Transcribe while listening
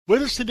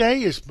With us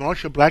today is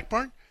Marsha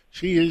Blackburn.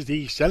 She is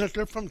the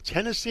senator from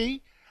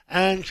Tennessee,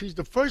 and she's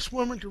the first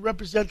woman to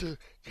represent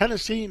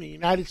Tennessee in the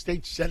United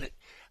States Senate.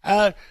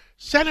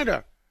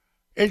 Senator,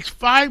 it's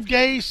 5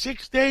 days,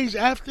 6 days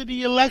after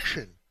the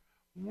election.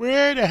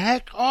 Where the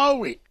heck are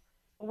we?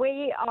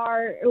 We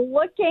are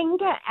looking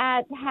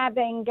at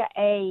having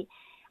a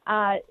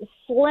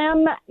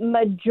slim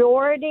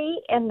majority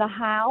in the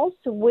House.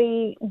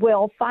 We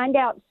will find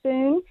out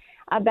soon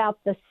about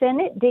the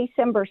Senate.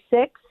 December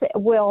 6th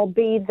will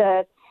be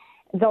the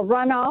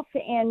runoff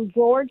in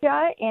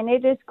Georgia, and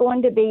it is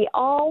going to be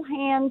all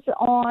hands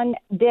on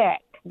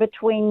deck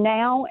between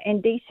now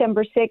and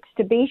December 6th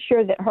to be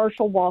sure that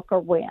Herschel Walker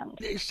wins.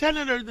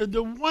 Senator,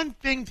 the one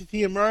thing that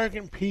the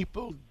American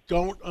people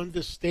don't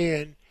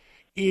understand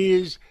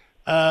is,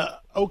 the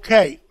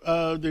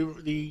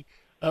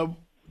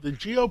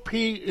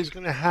GOP is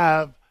going to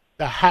have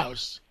the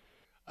House.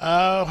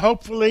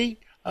 Hopefully,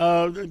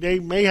 they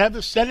may have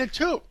the Senate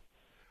too.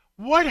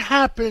 What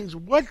happens?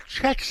 What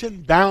checks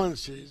and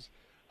balances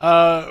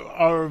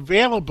are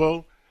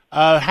available?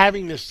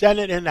 Having the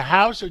Senate and the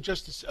House, or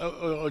just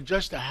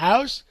the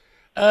House,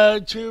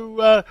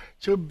 to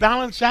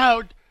balance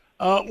out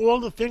all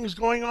the things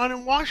going on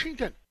in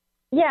Washington.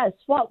 Yes,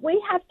 what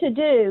we have to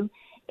do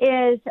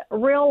is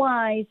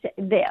realize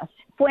this.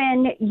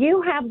 When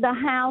you have the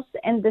House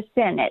and the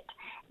Senate,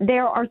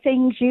 there are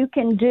things you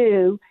can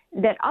do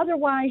that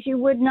otherwise you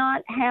would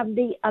not have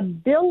the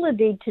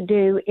ability to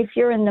do if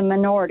you're in the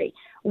minority.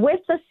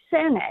 With the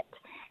Senate,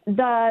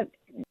 the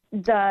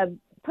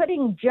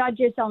putting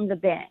judges on the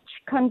bench,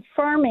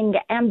 confirming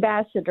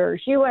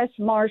ambassadors, U.S.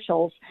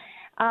 Marshals,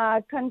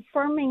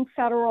 confirming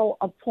federal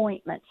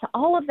appointments,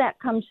 all of that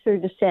comes through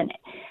the Senate.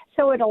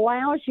 So it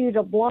allows you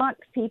to block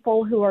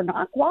people who are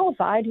not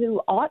qualified,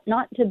 who ought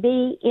not to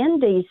be in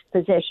these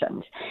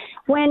positions.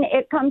 When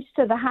it comes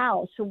to the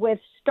House, with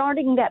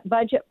starting that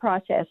budget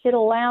process, it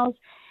allows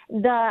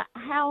the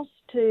House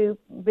to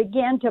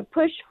begin to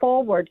push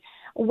forward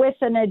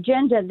with an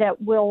agenda that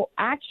will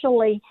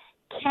actually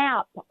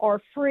cap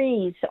or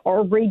freeze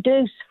or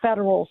reduce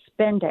federal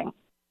spending.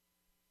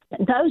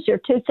 Those are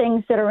two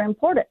things that are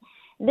important.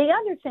 The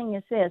other thing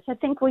is this. I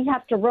think we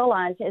have to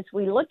realize as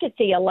we look at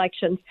the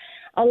elections,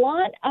 a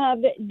lot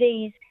of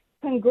these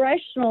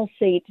congressional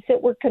seats that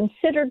were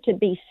considered to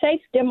be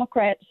safe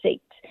Democrat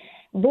seats,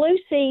 blue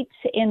seats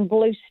in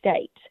blue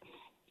states,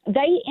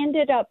 they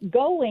ended up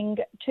going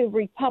to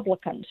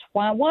Republicans.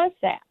 Why was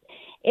that?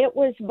 It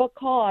was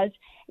because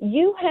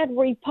you had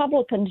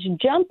Republicans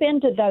jump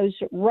into those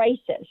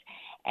races,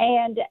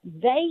 and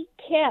they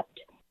kept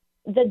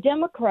the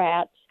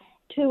Democrats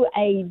to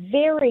a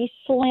very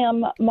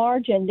slim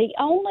margin. The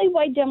only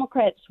way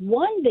Democrats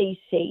won these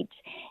seats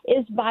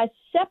is by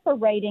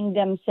separating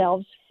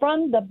themselves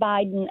from the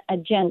Biden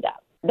agenda.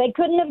 They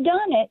couldn't have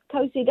done it,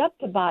 cozied up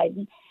to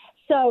Biden.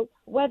 So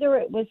whether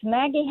it was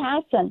Maggie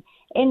Hassan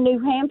in New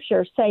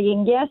Hampshire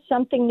saying, yes,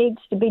 something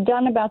needs to be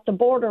done about the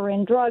border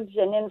and drugs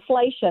and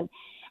inflation,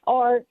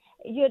 or,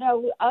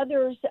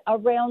 others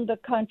around the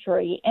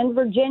country, in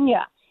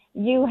Virginia,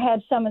 you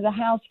had some of the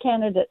House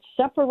candidates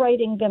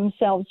separating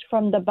themselves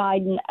from the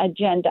Biden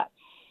agenda.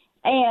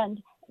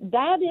 And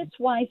that is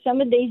why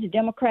some of these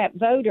Democrat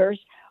voters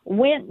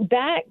went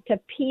back to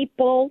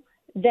people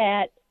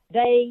that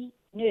they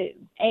knew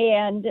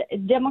and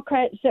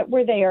Democrats that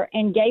were there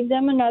and gave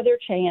them another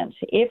chance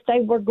if they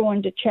were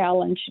going to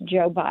challenge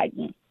Joe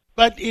Biden.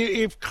 But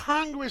if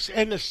Congress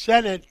and the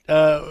Senate,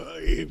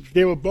 if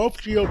they were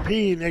both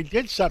GOP and they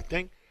did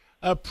something,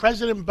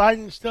 President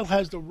Biden still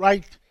has the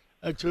right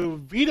to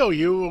veto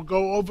you or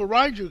go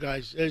override you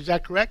guys. Is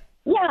that correct?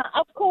 Yeah,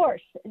 of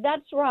course.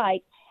 That's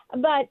right.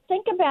 But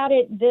think about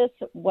it this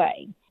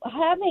way.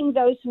 Having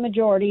those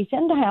majorities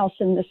in the House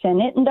and the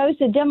Senate, and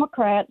those are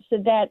Democrats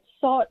that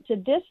sought to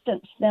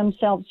distance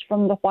themselves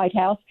from the White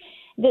House,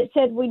 that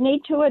said we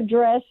need to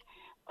address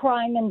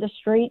crime in the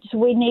streets,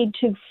 we need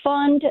to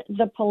fund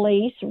the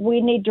police,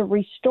 we need to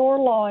restore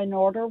law and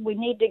order, we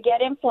need to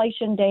get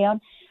inflation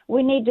down,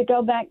 we need to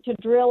go back to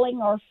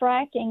drilling or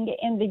fracking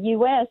in the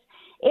U.S.,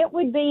 it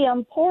would be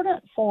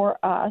important for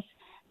us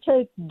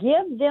to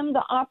give them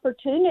the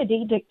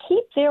opportunity to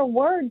keep their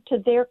word to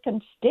their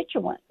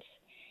constituents.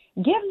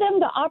 Give them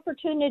the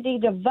opportunity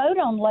to vote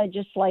on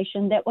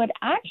legislation that would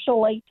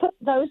actually put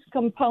those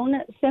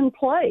components in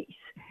place.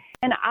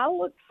 And I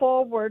look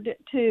forward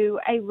to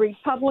a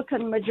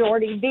Republican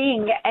majority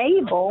being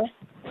able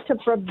to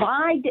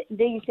provide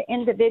these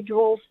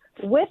individuals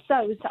with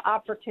those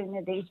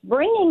opportunities,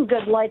 bringing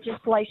good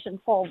legislation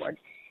forward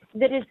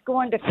that is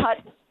going to cut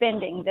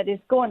spending, that is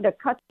going to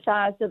cut the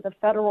size of the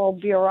federal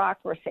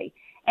bureaucracy.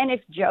 And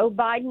if Joe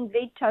Biden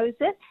vetoes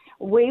it,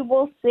 we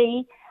will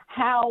see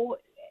how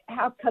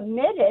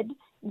committed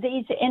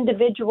these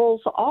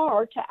individuals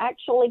are to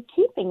actually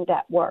keeping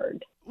that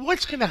word.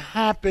 What's going to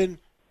happen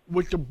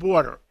with the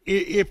border?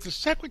 If the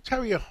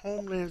Secretary of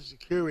Homeland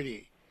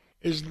Security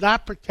is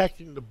not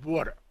protecting the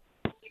border,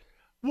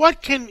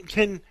 what can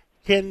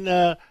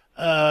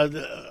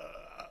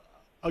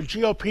a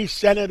GOP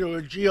Senate or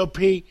a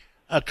GOP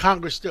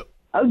Congress do?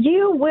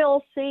 You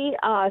will see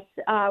us,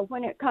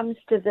 when it comes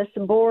to this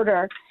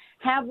border,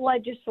 have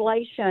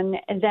legislation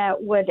that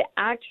would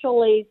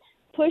actually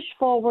push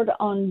forward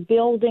on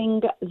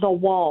building the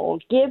wall,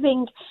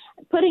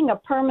 putting a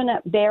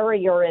permanent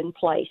barrier in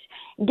place,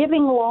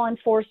 giving law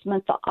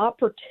enforcement the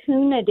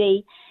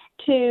opportunity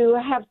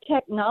to have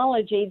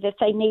technology that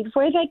they need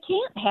where they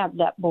can't have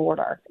that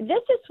border.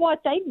 This is what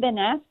they've been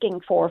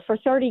asking for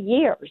 30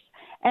 years.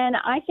 And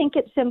I think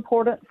it's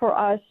important for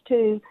us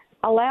to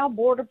allow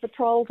Border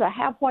Patrol to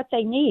have what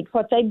they need,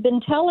 what they've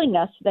been telling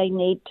us they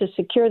need to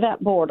secure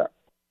that border.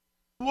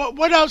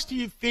 What else do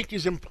you think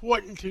is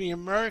important to the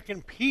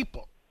American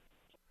people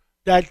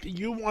that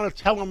you want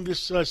to tell them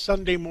this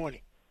Sunday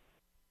morning?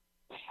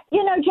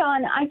 You know,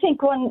 John, I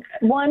think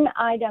one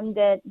item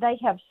that they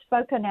have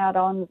spoken out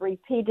on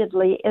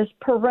repeatedly is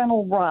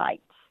parental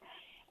rights,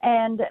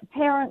 and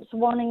parents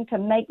wanting to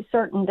make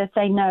certain that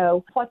they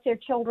know what their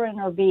children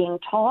are being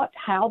taught,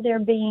 how they're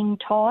being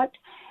taught,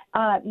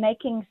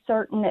 making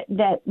certain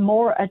that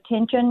more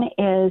attention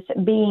is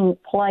being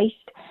placed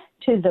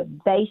to the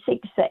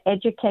basics, the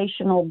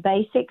educational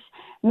basics,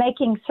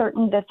 making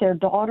certain that their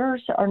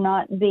daughters are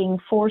not being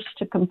forced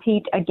to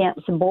compete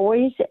against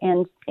boys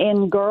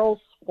in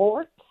girls'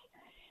 sports.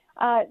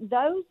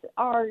 Those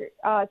are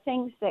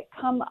things that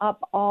come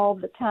up all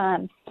the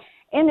time.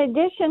 In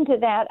addition to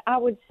that, I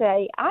would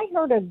say I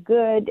heard a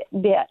good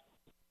bit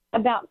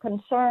about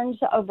concerns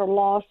over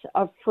loss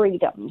of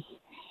freedoms.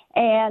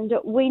 And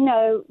we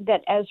know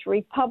that as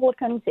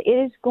Republicans, it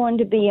is going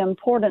to be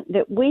important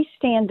that we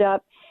stand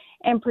up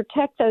and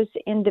protect those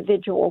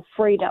individual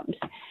freedoms,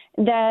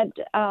 that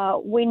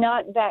we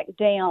not back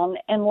down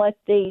and let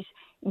these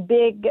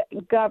big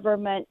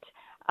government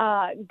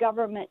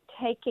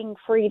taking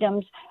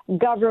freedoms,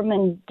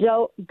 government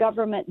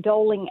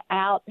doling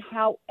out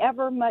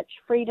however much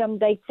freedom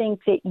they think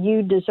that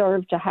you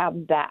deserve to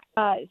have back.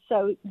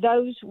 So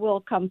those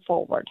will come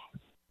forward.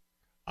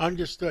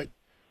 Understood.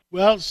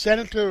 Well,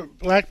 Senator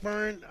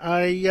Blackburn,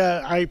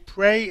 I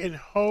pray and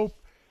hope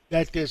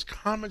that there's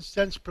common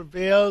sense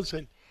prevails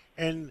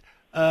and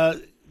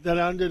that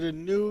under the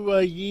new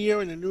year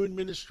and the new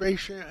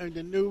administration and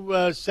the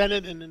new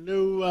Senate and the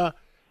new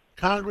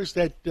Congress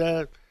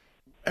that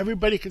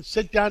everybody can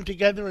sit down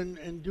together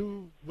and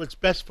do what's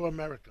best for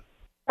America.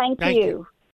 Thank you.